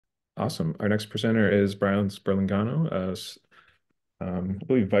Awesome. Our next presenter is Brian Sperlongano, I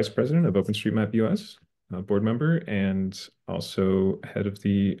believe Vice President of OpenStreetMap US, board member, and also head of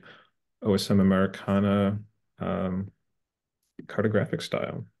the OSM Americana um, cartographic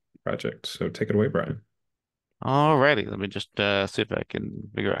style project. So take it away, Brian. Alrighty, let me just see if I can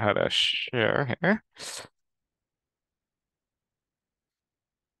figure out how to share here.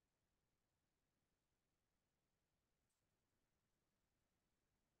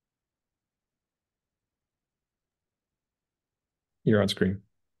 You're on screen.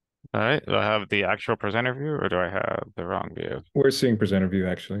 All right, do I have the actual presenter view or do I have the wrong view? We're seeing presenter view,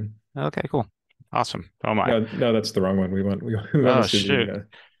 actually. Okay, cool. Awesome. Oh my. No, no, that's the wrong one. We want to Oh see shoot.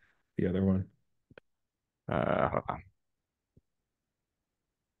 the other one. Hold on.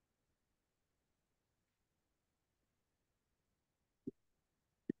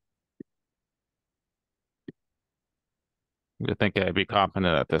 You'd think I'd be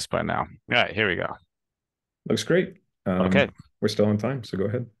confident at this by now. All right, here we go. Looks great. Okay. We're still on time, so go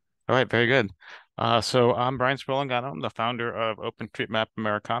ahead. All right, very good. So I'm Brian Sperlongano. I'm the founder of OpenStreetMap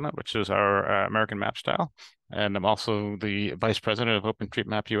Americana, which is our American map style. And I'm also the vice president of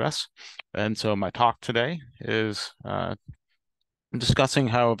OpenStreetMap US. And so my talk today is discussing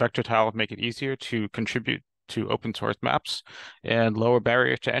how vector tiles make it easier to contribute to open source maps and lower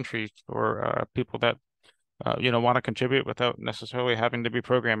barriers to entry for people that want to contribute without necessarily having to be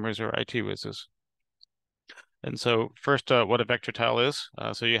programmers or IT whizzes. And so first, what a vector tile is.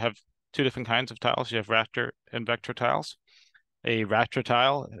 So you have two different kinds of tiles. You have raster and vector tiles. A raster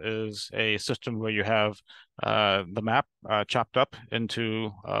tile is a system where you have the map chopped up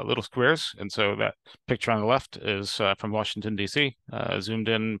into little squares. And so that picture on the left is from Washington, D.C., zoomed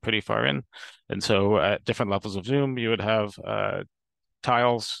in pretty far in. And so at different levels of zoom, you would have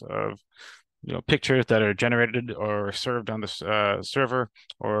tiles of pictures that are generated or served on the server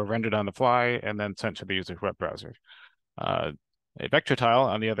or rendered on the fly and then sent to the user's web browser. Uh, a vector tile,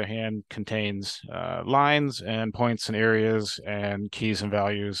 on the other hand, contains lines and points and areas and keys and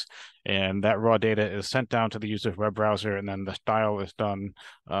values, and that raw data is sent down to the user's web browser, and then the style is done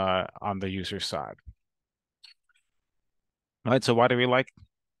on the user's side. All right, so why do we like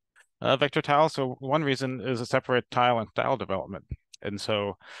vector tile? So one reason is to separate tile and style development. And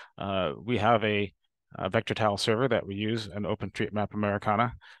so we have a vector tile server that we use in OpenStreetMap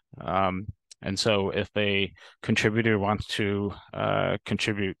Americana. And so if a contributor wants to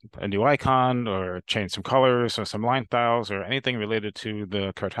contribute a new icon or change some colors or some line styles or anything related to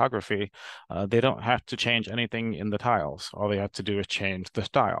the cartography, they don't have to change anything in the tiles. All they have to do is change the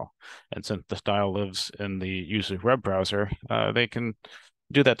style. And since the style lives in the user's web browser, they can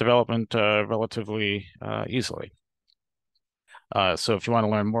do that development relatively easily. So if you want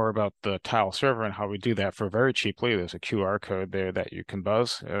to learn more about the tile server and how we do that for very cheaply, there's a QR code there that you can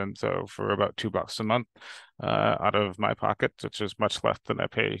buzz. And so for about $2 a month out of my pocket, which is much less than I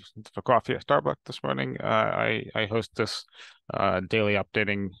pay for coffee at Starbucks this morning, I host this daily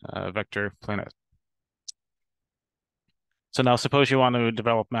updating vector planet. So now suppose you want to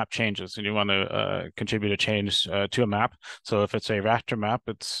develop map changes and you want to contribute a change to a map. So if it's a raster map,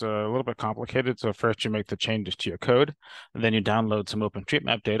 it's a little bit complicated. So first you make the changes to your code, and then you download some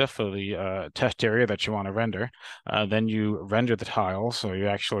OpenStreetMap data for the test area that you want to render. Then you render the tiles. So you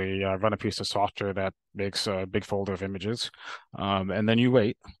actually run a piece of software that makes a big folder of images. And then you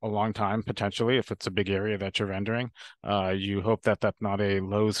wait a long time, potentially, if it's a big area that you're rendering. You hope that that's not a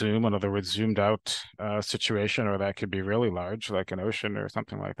low zoom, in other words, zoomed out situation, or that could be really large, like an ocean or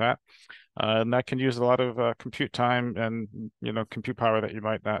something like that. And that can use a lot of compute time and compute power that you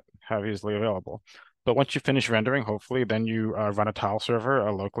might not have easily available. But once you finish rendering, hopefully, then you run a tile server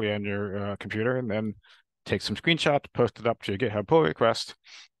locally on your computer, and then take some screenshots, post it up to your GitHub pull request.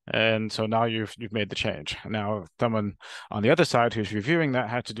 And so now you've made the change. Now someone on the other side who's reviewing that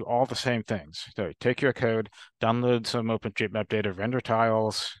had to do all the same things. So take your code, download some OpenStreetMap data, render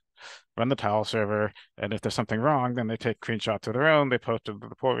tiles, run the tile server, and if there's something wrong, then they take screenshots of their own, they post it to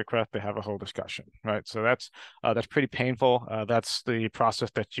the pull request, they have a whole discussion, right? So that's pretty painful. That's the process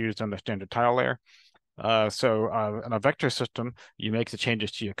that's used on the standard tile layer. So in a vector system, you make the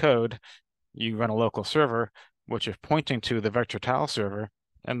changes to your code, you run a local server, which is pointing to the vector tile server,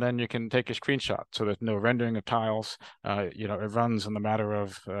 and then you can take a screenshot. So there's no rendering of tiles. It runs in the matter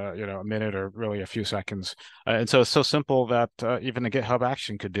of a minute or really a few seconds. And so it's so simple that even the GitHub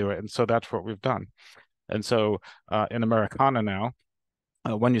action could do it. And so that's what we've done. And so in Americana now,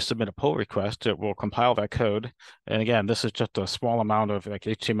 when you submit a pull request, it will compile that code. And again, this is just a small amount of like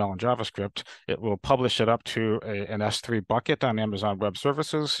HTML and JavaScript. It will publish it up to an S3 bucket on Amazon Web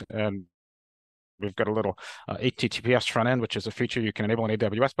Services and we've got a little HTTPS front end, which is a feature you can enable in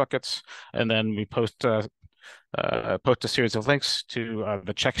AWS buckets, and then we post a series of links to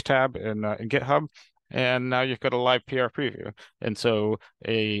the checks tab in GitHub. And now you've got a live PR preview. And so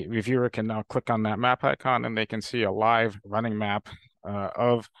a reviewer can now click on that map icon and they can see a live running map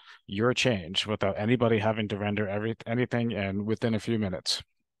of your change without anybody having to render anything and within a few minutes.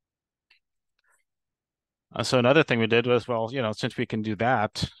 So another thing we did was, well, since we can do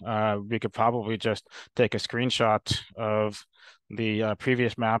that, we could probably just take a screenshot of the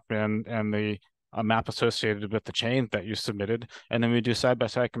previous map and the map associated with the chain that you submitted, and then we do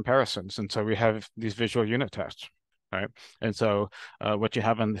side-by-side comparisons. And so we have these visual unit tests, right? And so what you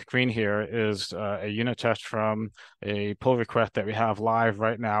have on the screen here is a unit test from a pull request that we have live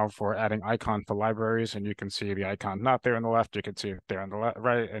right now for adding icon to libraries, and you can see the icon not there on the left, you can see it there on the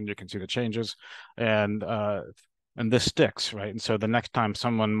right, and you can see the changes, and this sticks, right? And so the next time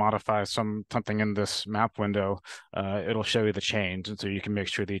someone modifies something in this map window, it'll show you the change, and so you can make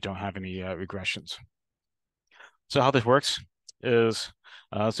sure that you don't have any regressions. So how this works is,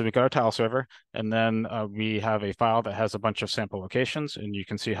 so we got our tile server, and then we have a file that has a bunch of sample locations, and you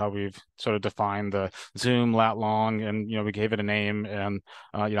can see how we've sort of defined the zoom, lat, long, and we gave it a name, and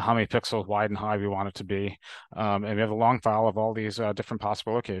how many pixels wide and high we want it to be, and we have a long file of all these different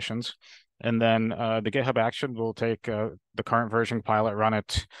possible locations. And then the GitHub action will take the current version, compile it, run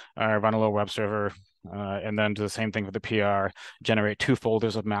it, run a little web server, and then do the same thing with the PR, generate 2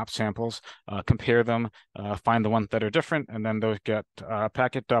 folders of map samples, compare them, find the ones that are different, and then those get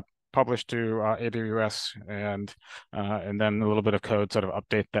packaged up, published to AWS, and then a little bit of code sort of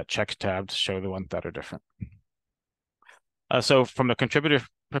update that checks tab to show the ones that are different. So from the contributor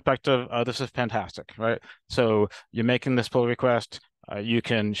perspective, this is fantastic, right? So you're making this pull request. You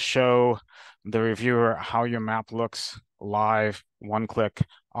can show the reviewer how your map looks live, one click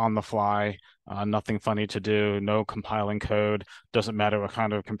on the fly, nothing funny to do, no compiling code, doesn't matter what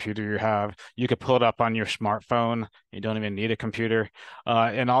kind of computer you have. You could pull it up on your smartphone. You don't even need a computer.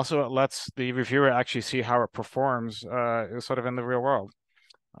 And also it lets the reviewer actually see how it performs sort of in the real world.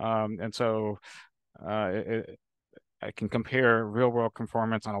 And so I can compare real world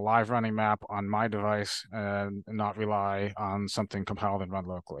performance on a live running map on my device and not rely on something compiled and run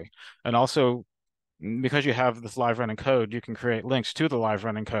locally. And also, because you have this live running code, you can create links to the live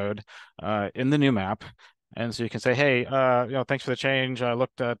running code in the new map. And so you can say, hey, thanks for the change. I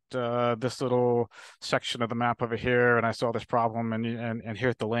looked at this little section of the map over here and I saw this problem, and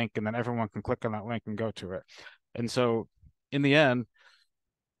here's the link. And then everyone can click on that link and go to it. And so in the end,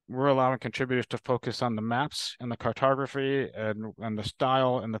 we're allowing contributors to focus on the maps and the cartography and the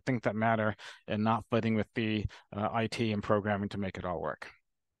style and the things that matter, and not fighting with the IT and programming to make it all work.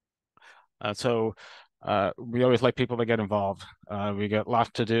 So we always like people to get involved. We got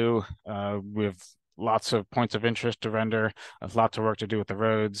lots to do. We have lots of points of interest to render. There's lots of work to do with the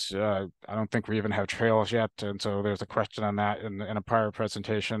roads. I don't think we even have trails yet, and so there's a question on that in a prior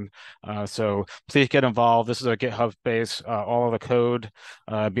presentation. So please get involved. This is a GitHub space. All of the code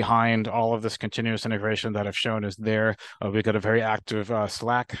behind all of this continuous integration that I've shown is there. We've got a very active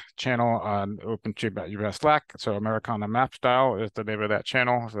Slack channel on OpenStreetMap US Slack. So Americana Map Style is the name of that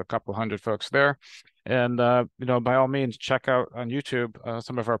channel. There's a couple hundred folks there. And, by all means, check out on YouTube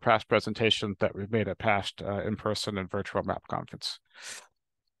some of our past presentations that we've made at past in-person and virtual map conference.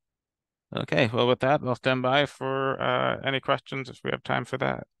 Okay, well, with that, I'll stand by for any questions if we have time for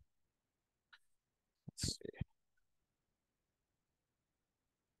that. Let's see.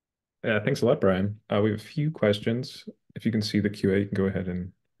 Yeah, thanks a lot, Brian. We have a few questions. If you can see the QA, you can go ahead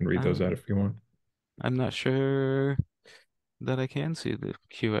and read those out if you want. I'm not sure that I can see the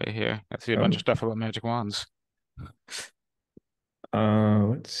QA here. I see a bunch of stuff about magic wands.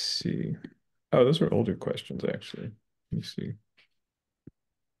 Let's see. Oh, those are older questions, actually. Let me see.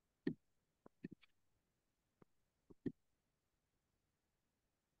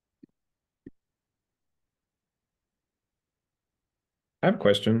 I have a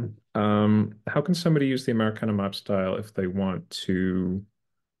question. How can somebody use the Americana map style if they want to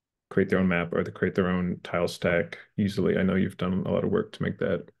create their own map or to create their own tile stack easily? I know you've done a lot of work to make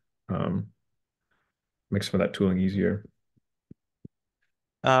that make some of that tooling easier.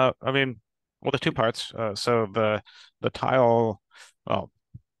 I mean, well, there's 2 parts. So the tile, well,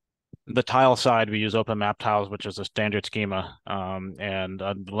 the tile side, we use Open Map Tiles, which is a standard schema. And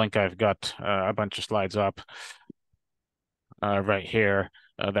the link I've got a bunch of slides up right here.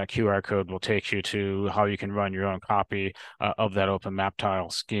 That QR code will take you to how you can run your own copy of that Open Map Tile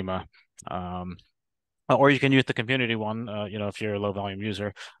schema. Or you can use the community one, if you're a low volume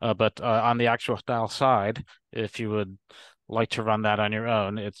user. But on the actual style side, if you would like to run that on your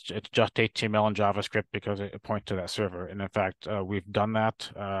own, it's just HTML and JavaScript because it points to that server. And in fact, we've done that.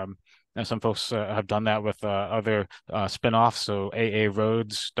 And some folks have done that with other spin-offs. So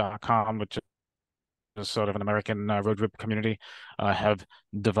aaroads.com, which is sort of an American road trip community, have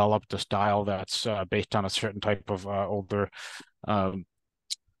developed a style that's based on a certain type of older um,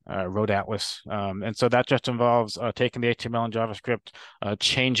 road atlas. And so that just involves taking the HTML and JavaScript,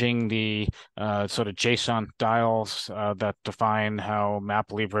 changing the sort of JSON styles that define how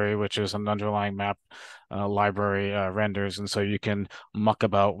map library, which is an underlying map library, renders. And so you can muck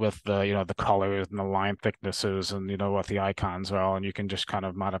about with the colors and the line thicknesses and what the icons are, and you can just kind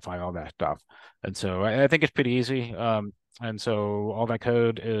of modify all that stuff. And so I think it's pretty easy. And so all that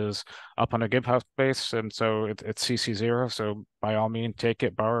code is up on a GitHub space, and so it's CC0. So by all means, take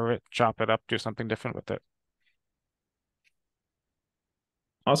it, borrow it, chop it up, do something different with it.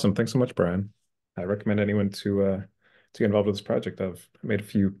 Awesome. Thanks so much, Brian. I recommend anyone to get involved with this project. I've made a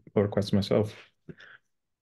few pull requests myself.